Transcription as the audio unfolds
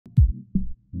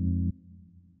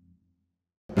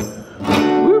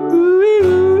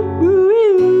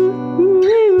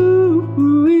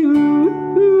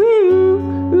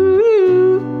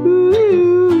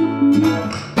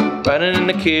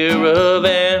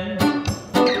caravan,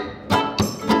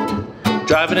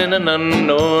 driving in an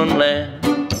unknown land.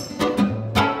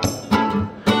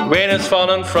 Rain is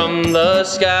falling from the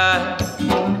sky,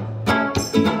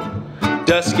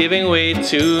 dust giving way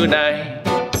to night.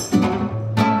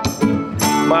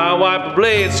 My wiper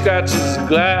blade scratches the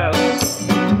glass,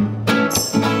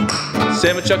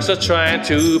 semi-trucks are trying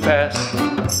to pass.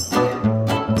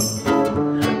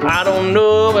 I don't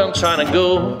know where I'm trying to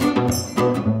go.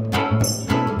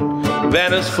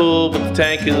 Van is full but the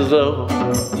tank is low.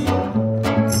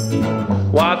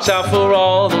 Watch out for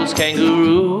all those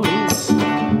kangaroos,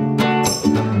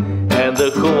 and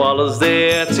the koalas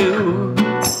there too.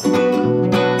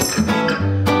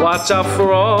 Watch out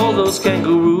for all those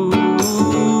kangaroos.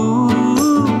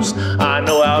 I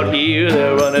know out here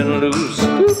they're running loose.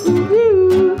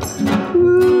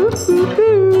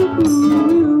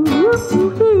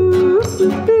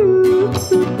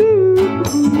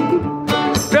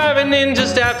 Driving in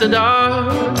just after dark,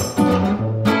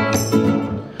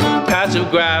 patch of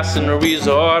grass in a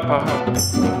resort park.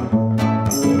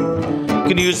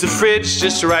 Could use the fridge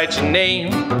just to write your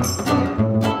name.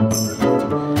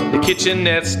 The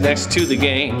kitchenette's next to the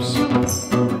games.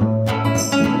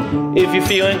 If you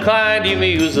feel inclined, you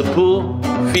may use a pool.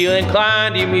 Feel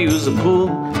inclined, you may use a pool.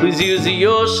 Please use the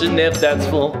ocean if that's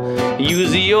full.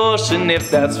 Use the ocean if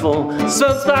that's full.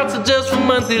 Some spots are just for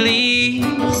monthly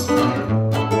leaves.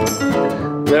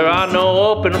 There are no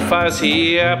open fires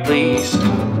here, please.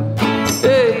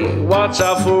 Hey, watch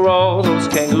out for all those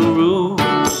kangaroos,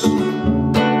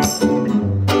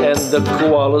 and the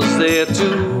koalas there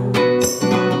too.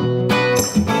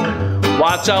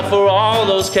 Watch out for all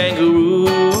those kangaroos.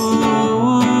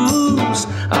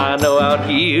 I know out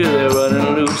here they're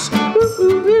running loose.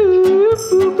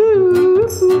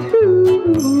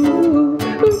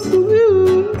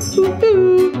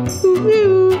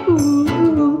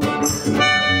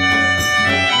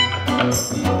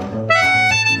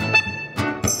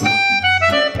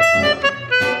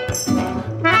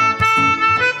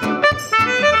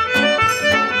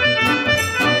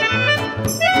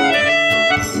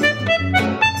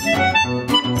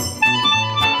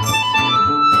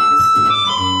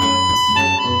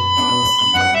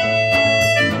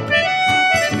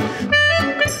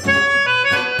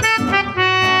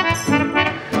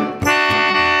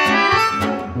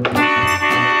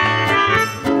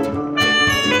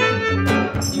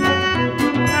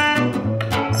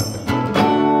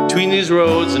 Between these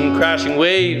roads and crashing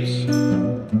waves,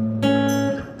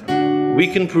 we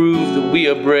can prove that we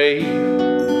are brave.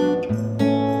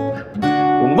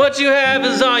 When what you have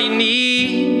is all you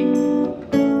need,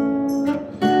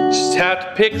 just have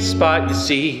to pick a spot you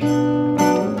see.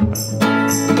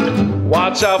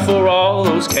 Watch out for all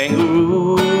those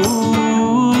kangaroos,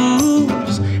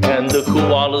 and the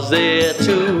koalas there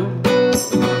too.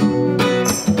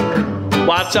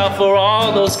 Watch out for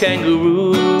all those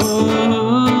kangaroos.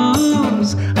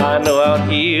 I know out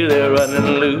here they're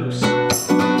running loose.